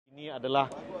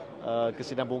adalah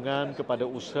kesinambungan kepada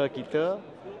usaha kita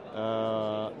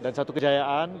dan satu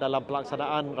kejayaan dalam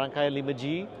pelaksanaan rangkaian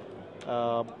 5G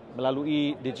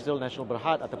melalui Digital National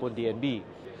Berhad ataupun DNB.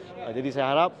 Jadi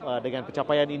saya harap dengan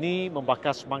pencapaian ini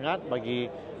membakar semangat bagi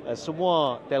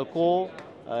semua telco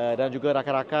dan juga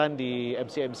rakan-rakan di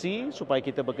MCMC supaya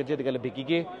kita bekerja dengan lebih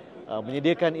gigih,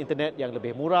 menyediakan internet yang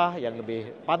lebih murah, yang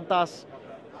lebih pantas,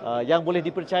 yang boleh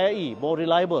dipercayai, more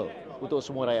reliable untuk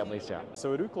semua rakyat Malaysia.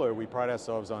 So at UCLO, we pride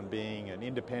ourselves on being an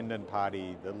independent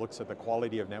party that looks at the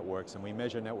quality of networks, and we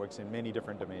measure networks in many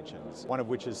different dimensions. One of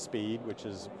which is speed, which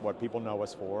is what people know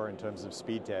us for in terms of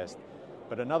speed test.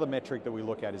 But another metric that we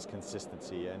look at is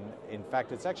consistency. And in fact,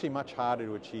 it's actually much harder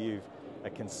to achieve a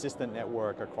consistent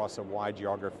network across a wide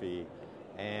geography.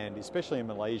 And especially in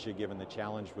Malaysia, given the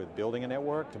challenge with building a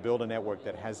network, to build a network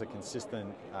that has a consistent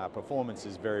performance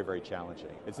is very, very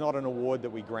challenging. It's not an award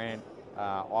that we grant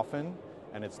often,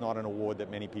 and it's not an award that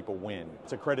many people win.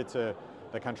 It's a credit to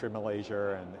the country of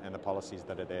Malaysia and the policies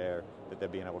that are there that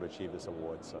they've been able to achieve this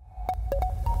award. So.